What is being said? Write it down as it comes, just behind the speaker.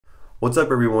What's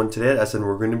up everyone, today at Essen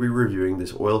we're going to be reviewing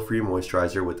this oil-free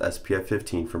moisturizer with SPF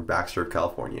 15 from Baxter,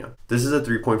 California. This is a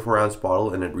 3.4 ounce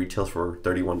bottle and it retails for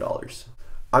 $31.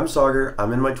 I'm Sagar,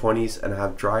 I'm in my 20s and I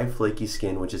have dry, flaky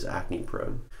skin which is acne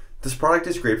prone. This product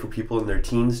is great for people in their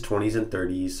teens, 20s, and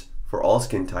 30s, for all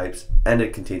skin types, and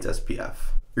it contains SPF.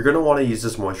 You're going to want to use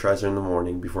this moisturizer in the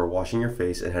morning before washing your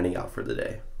face and heading out for the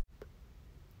day.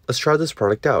 Let's try this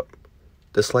product out.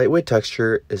 This lightweight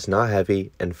texture is not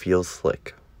heavy and feels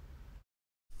slick.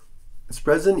 It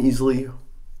spreads in easily,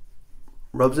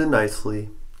 rubs in nicely,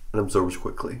 and absorbs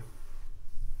quickly.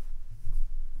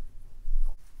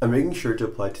 I'm making sure to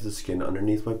apply to the skin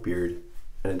underneath my beard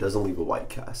and it doesn't leave a white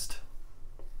cast.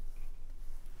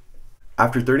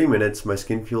 After 30 minutes, my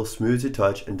skin feels smooth to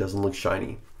touch and doesn't look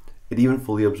shiny. It even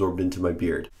fully absorbed into my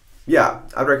beard. Yeah,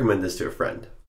 I'd recommend this to a friend.